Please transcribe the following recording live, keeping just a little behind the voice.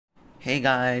Hey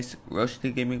guys, Rosh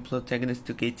Gaming Protagonist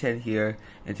 2K10 here,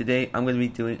 and today I'm going to be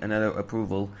doing another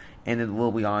approval, and it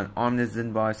will be on Omnis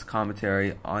Zinbar's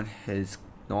commentary, on his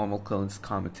normal clone's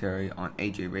commentary, on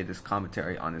AJ Raider's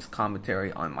commentary, on his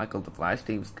commentary, on Michael the Flash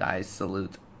Team's Guy's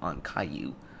Salute, on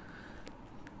Caillou.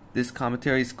 This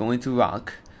commentary is going to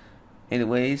rock.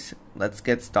 Anyways, let's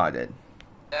get started.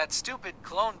 That stupid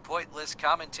clone pointless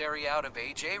commentary out of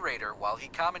AJ Raider while he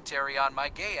commentary on my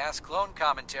gay-ass clone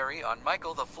commentary on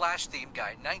Michael the Flash Theme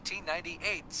Guy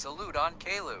 1998 Salute on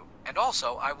Caillou. And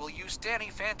also, I will use Danny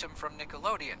Phantom from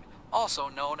Nickelodeon, also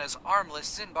known as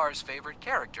Armless Zinbar's favorite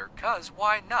character, cause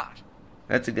why not?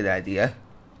 That's a good idea.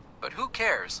 But who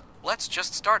cares? Let's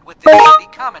just start with this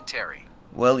shitty commentary.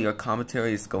 Well, your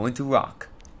commentary is going to rock.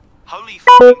 Holy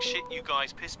f***ing shit, you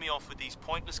guys piss me off with these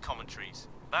pointless commentaries.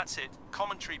 That's it.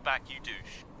 Commentary back, you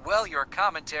douche. Well, your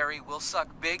commentary will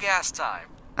suck big ass time.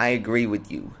 I agree with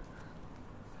you.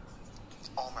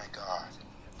 Oh my god.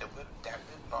 That whip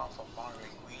bar from Mario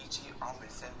Luigi on the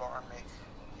Zinbar made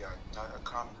another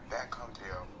commentary.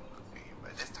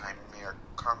 But this time it made a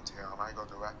commentary on Michael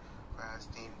the Flash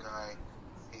Theme Guy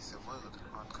a Salute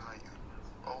on Caillou.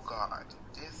 Oh god.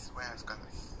 This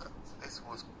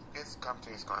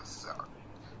commentary is gonna suck.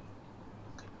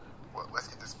 Well, let's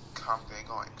get this commentary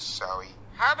going, shall we?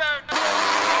 How about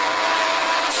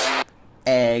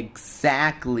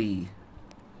Exactly.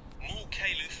 More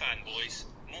Caillou fanboys,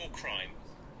 more crime.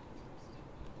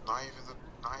 Not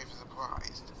even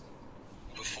surprised.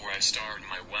 Before I start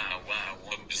my wow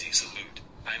whoopsie salute,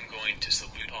 I'm going to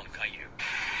salute on Caillou.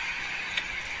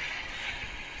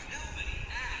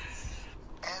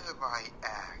 Everybody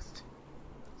asked.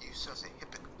 You such a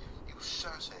hypocrite.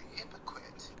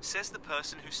 Says the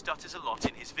person who stutters a lot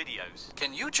in his videos.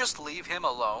 Can you just leave him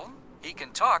alone? He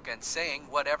can talk and saying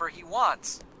whatever he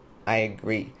wants. I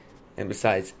agree. And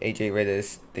besides, AJ Raider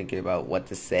is thinking about what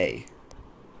to say.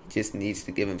 He just needs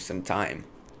to give him some time.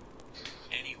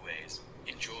 Anyways,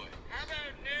 enjoy. How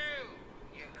about new,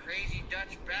 you crazy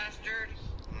Dutch bastard?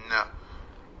 No.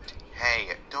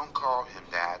 Hey, don't call him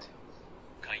that.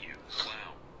 Caillou,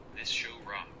 wow, this show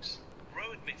rocks.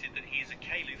 Bro admitted that he is a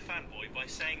Caillou fanboy by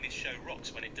saying this show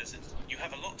rocks when it doesn't. You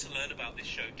have a lot to learn about this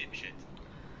show, dipshit.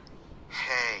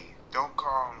 Hey, don't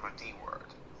call him a D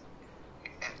word.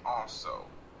 And also,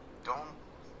 to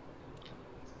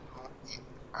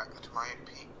my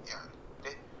opinion,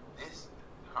 this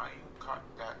Caillou,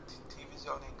 that TV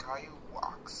show named Caillou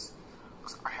rocks.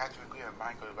 I had to agree with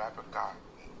Michael the Rapper Guy.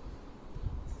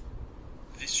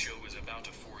 This show is about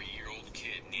a 4-year-old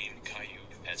kid named Caillou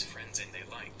who has friends and they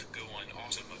like to go on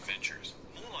awesome adventures.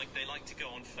 More like they like to go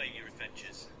on failure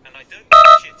adventures. And I don't give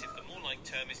a shit if the more like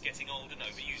term is getting old and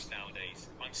overused nowadays.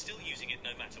 I'm still using it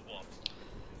no matter what.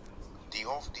 The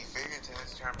failure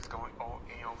tennis term is going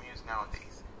in overused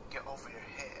nowadays. Get over your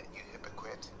head, you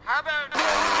hypocrite. How about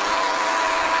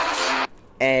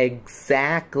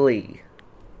Exactly.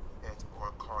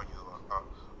 Or call you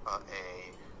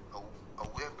a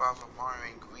whip off of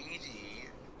Mario and Greedy.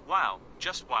 Wow,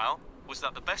 just wow. Was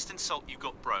that the best insult you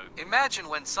got, bro? Imagine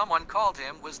when someone called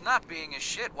him was not being a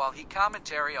shit while he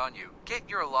commentary on you. Get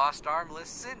your lost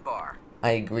armless Zinbar.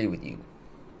 I agree with you.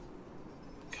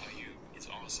 Caillou is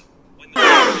awesome. When the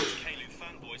Caillou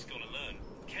fanboy's gonna learn,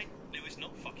 Caillou is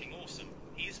not fucking awesome.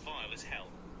 He is vile as hell.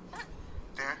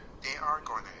 They are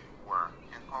going to work,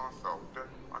 and also, the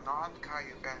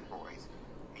non-Caillou fanboys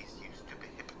is you stupid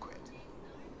hypocrite.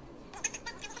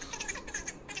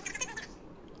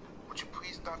 Would you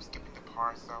please stop skipping the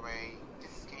parts away?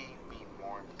 This game me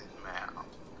more than mad.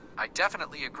 I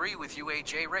definitely agree with you,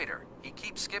 AJ Raider. He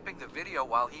keeps skipping the video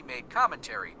while he made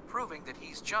commentary, proving that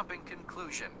he's jumping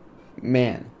conclusion.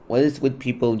 Man, what is with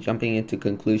people jumping into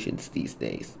conclusions these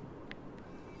days?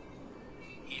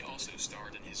 He also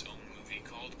starred in his own movie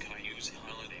called Caillou's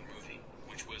Holiday Movie,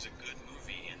 which was a good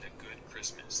movie and a good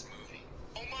Christmas movie.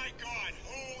 Oh my god,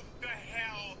 who the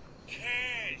hell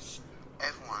cares?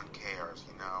 Everyone cares,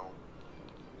 you know.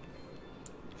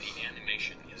 The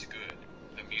animation is good,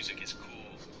 the music is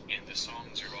cool, and the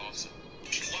songs are awesome.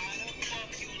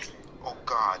 Oh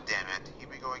god damn it. Here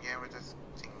we go again with this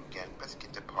thing again. Let's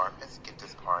get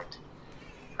this part.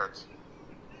 Hurts.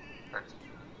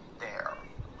 There.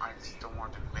 I just don't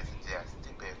want to miss that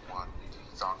stupid one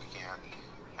song again.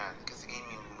 And because it gave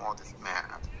me more this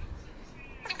mad.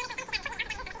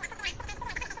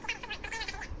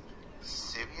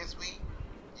 Seriously?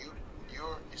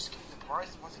 You're skipping the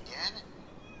parts once again?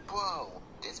 Bro,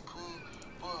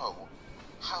 bro,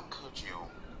 how could you?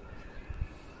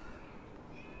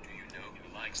 Do you know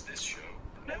who likes this show?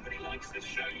 Nobody likes this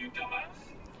show, you dumbass.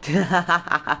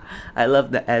 I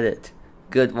love the edit.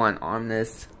 Good one,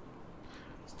 Omnis.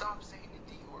 Stop saying the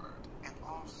D word. And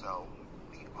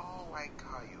like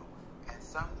Caillou, and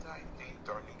sometimes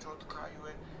they are neutral to Caillou,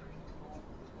 and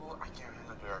who I can't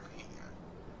handle their opinion.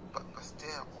 But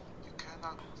still, you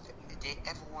cannot.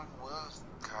 Everyone loves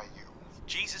Caillou.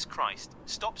 Jesus Christ,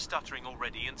 stop stuttering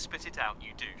already and spit it out,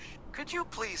 you douche. Could you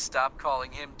please stop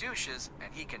calling him douches,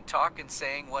 and he can talk and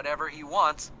saying whatever he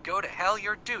wants? Go to hell,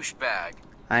 you douchebag.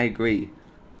 I agree.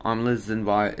 Armless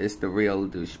Zinbar is the real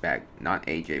douchebag, not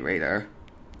AJ Raider.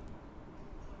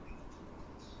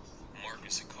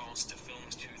 Marcus Acosta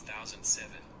Films 2007.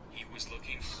 He was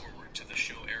looking forward to the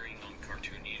show airing on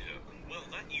Cartoonito. Well,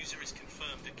 that user is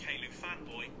confirmed a Caillou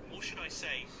fanboy, or should I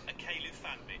say, a Caillou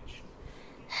fan bitch.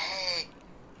 Hey,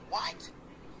 what?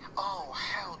 Oh,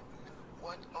 how?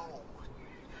 What? Oh,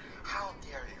 how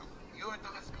dare you? You are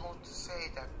not supposed to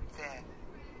say that then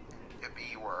the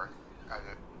B word.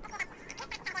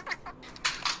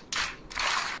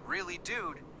 Really,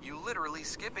 dude, you literally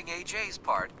skipping AJ's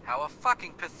part. How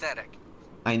fucking pathetic.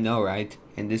 I know, right?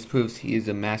 And this proves he is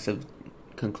a massive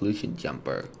conclusion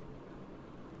jumper.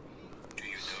 Do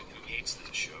you know who hates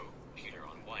the show? Peter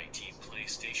on YT,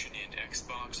 PlayStation and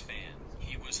Xbox fan.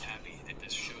 He was happy that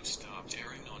this show stopped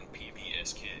airing on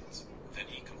PBS Kids. Then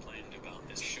he complained about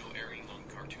this show airing on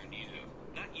Cartoonito.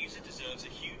 That user deserves a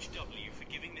huge W for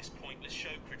giving this pointless show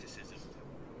criticism.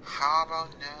 How about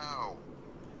no?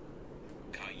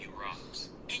 Caillou rocks.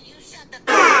 And you shut the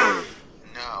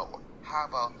No. How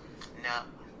about no?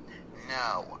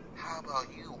 No. How about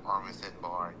you, Armisen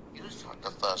Bar? You shut the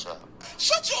fuck up.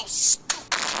 Shut your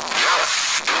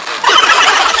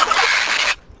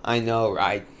I know,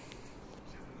 right?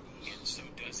 And so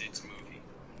does its movie.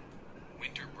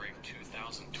 Winter Break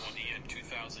 2020 and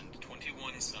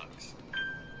 2021 sucks.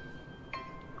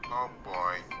 Oh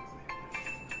boy.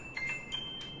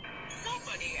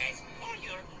 Somebody asked for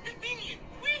your opinion.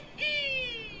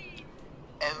 Whee!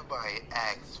 Everybody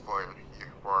asks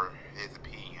for his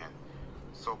opinion.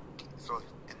 So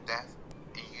and that's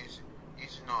you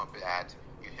should know that,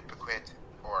 you hypocrite,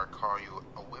 or call you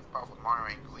a whip off of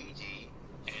Mario and Luigi.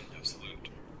 End of salute.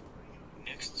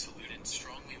 Next saluted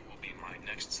strongly will be my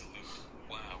next salute.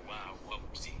 Wow,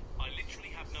 whoopsie. I literally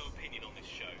have no opinion on this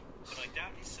show, but I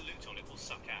doubt his salute on it will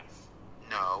suck ass.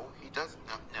 No, he doesn't.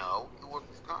 No, it will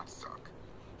not suck.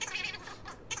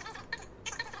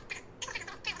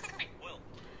 Well,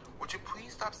 Would you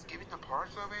please stop skipping the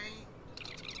parts already?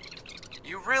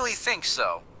 You really think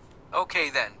so? Okay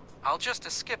then, I'll just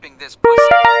skipping this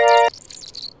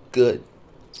pussy. Good.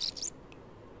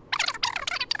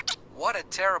 What a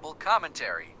terrible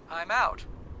commentary. I'm out.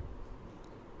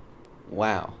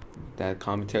 Wow, that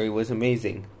commentary was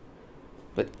amazing.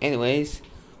 But anyways,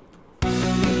 see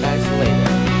you guys later.